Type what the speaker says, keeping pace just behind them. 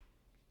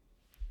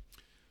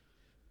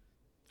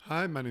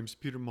Hi, my name is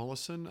Peter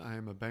Mollison. I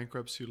am a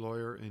bankruptcy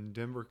lawyer in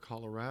Denver,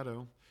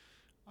 Colorado.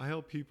 I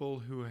help people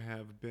who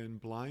have been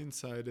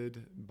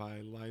blindsided by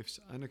life's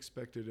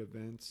unexpected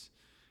events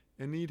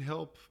and need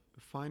help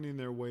finding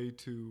their way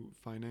to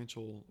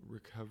financial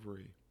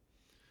recovery.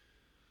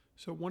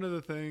 So, one of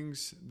the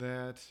things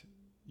that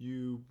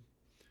you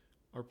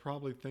are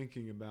probably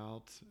thinking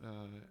about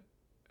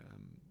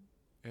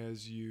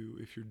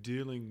if you're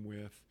dealing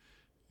with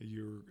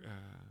your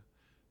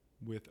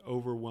with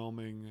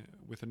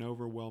an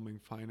overwhelming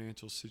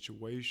financial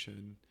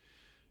situation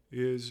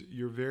is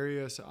your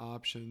various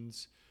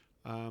options,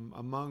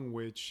 among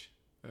which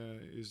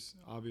is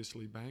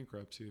obviously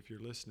bankruptcy if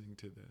you're listening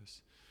to this.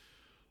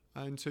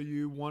 And so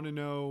you want to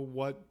know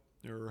what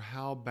or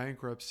how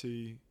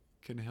bankruptcy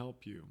can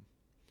help you.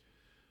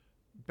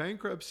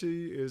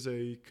 Bankruptcy is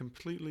a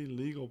completely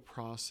legal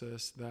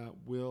process that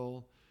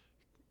will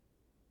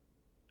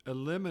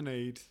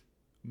eliminate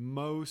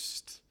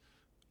most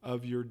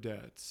of your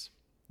debts.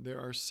 There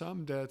are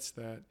some debts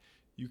that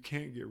you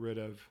can't get rid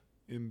of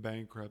in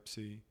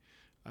bankruptcy,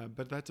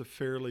 but that's a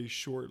fairly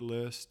short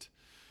list.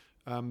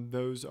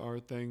 Those are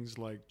things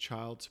like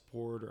child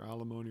support or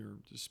alimony or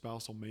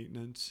spousal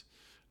maintenance.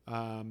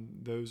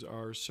 Those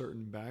are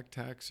certain back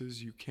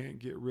taxes you can't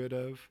get rid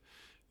of.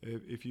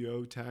 If you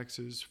owe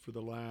taxes for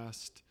the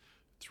last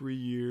 3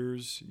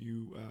 years,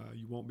 you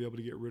won't be able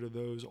to get rid of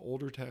those.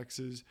 Older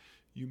taxes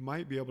you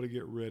might be able to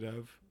get rid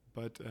of,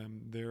 but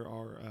there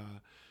are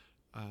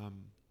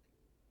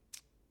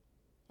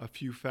a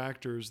few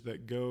factors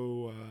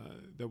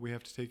that we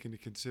have to take into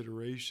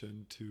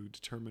consideration to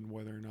determine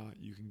whether or not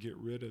you can get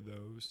rid of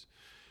those.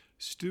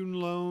 Student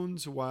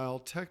loans, while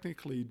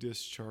technically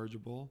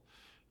dischargeable,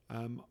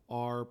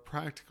 are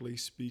practically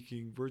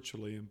speaking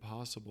virtually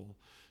impossible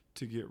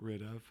to get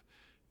rid of.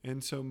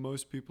 And so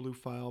most people who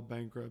file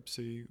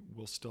bankruptcy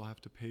will still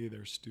have to pay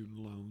their student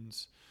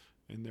loans,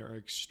 and there are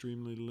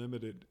extremely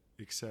limited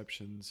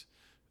exceptions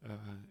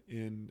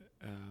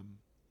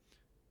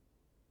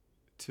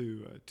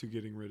to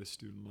getting rid of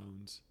student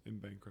loans in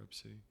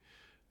bankruptcy.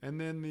 And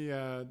then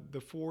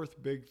the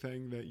fourth big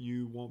thing that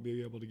you won't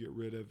be able to get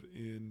rid of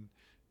in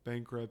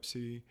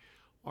bankruptcy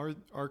are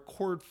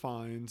court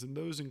fines, and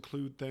those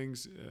include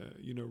things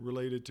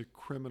related to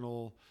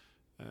criminal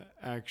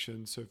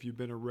action. So if you've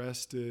been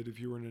arrested, if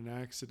you were in an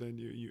accident,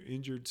 you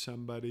injured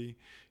somebody,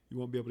 you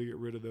won't be able to get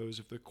rid of those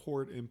if the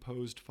court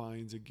imposed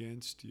fines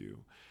against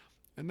you.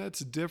 And that's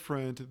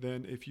different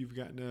than if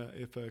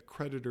a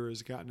creditor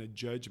has gotten a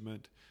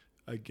judgment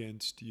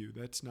against you.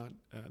 That's not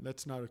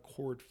a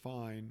court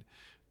fine.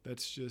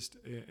 That's just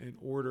an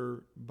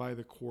order by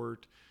the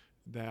court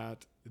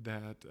that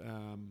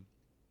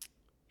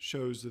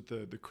shows that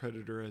the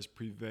creditor has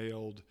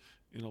prevailed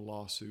in a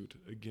lawsuit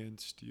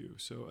against you.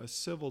 So a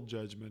civil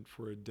judgment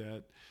for a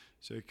debt,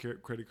 say a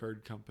credit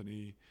card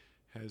company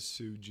has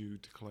sued you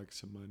to collect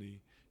some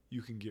money,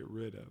 you can get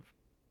rid of.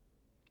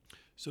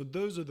 So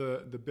those are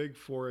the big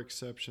four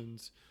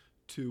exceptions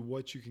to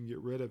what you can get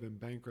rid of in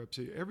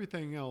bankruptcy.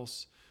 Everything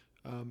else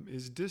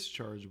is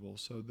dischargeable.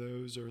 So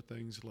those are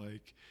things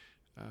like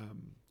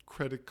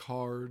credit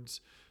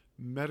cards,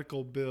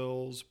 medical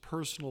bills,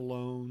 personal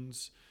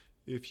loans.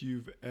 If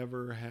you've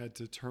ever had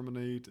to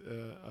terminate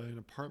an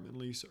apartment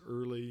lease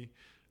early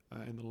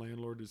and the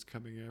landlord is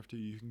coming after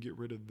you, you can get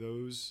rid of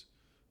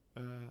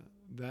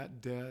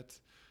that debt.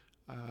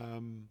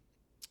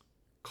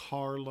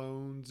 Car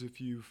loans, if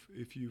you've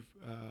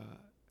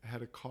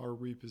had a car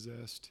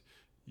repossessed,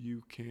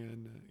 you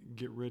can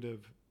get rid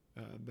of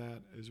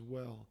that as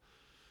well.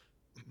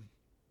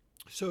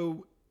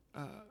 So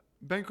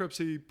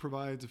bankruptcy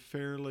provides a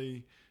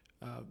fairly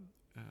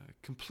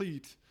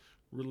complete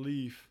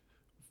relief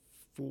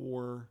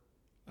for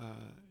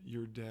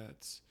your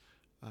debts,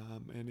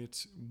 and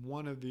it's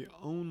one of the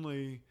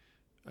only,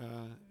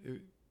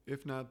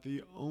 if not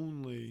the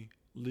only,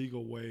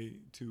 legal way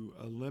to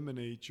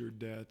eliminate your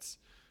debts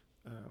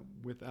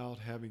without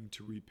having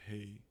to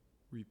repay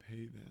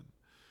them.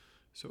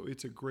 So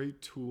it's a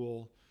great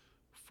tool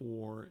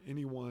for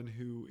anyone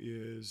who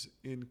is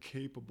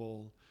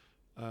incapable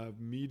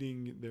of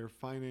meeting their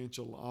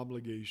financial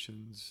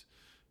obligations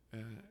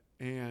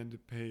and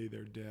pay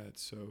their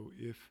debts. So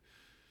if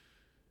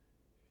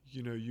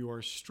you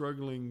are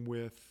struggling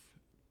with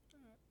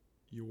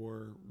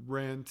your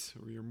rent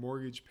or your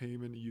mortgage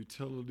payment,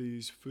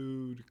 utilities,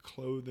 food,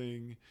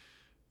 clothing,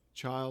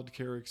 child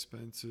care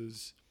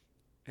expenses,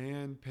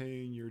 and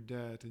paying your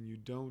debt, and you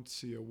don't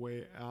see a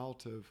way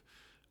out of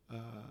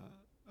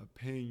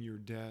paying your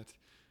debt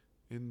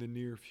in the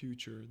near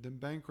future, then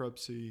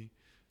bankruptcy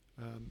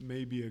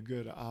may be a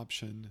good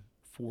option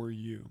for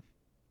you.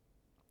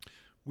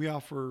 We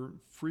offer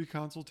free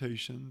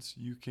consultations.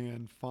 You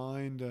can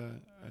find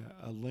a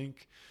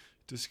link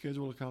to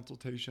schedule a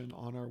consultation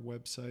on our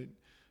website,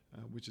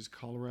 which is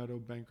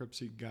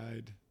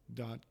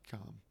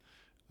coloradobankruptcyguide.com.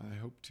 I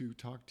hope to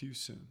talk to you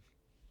soon.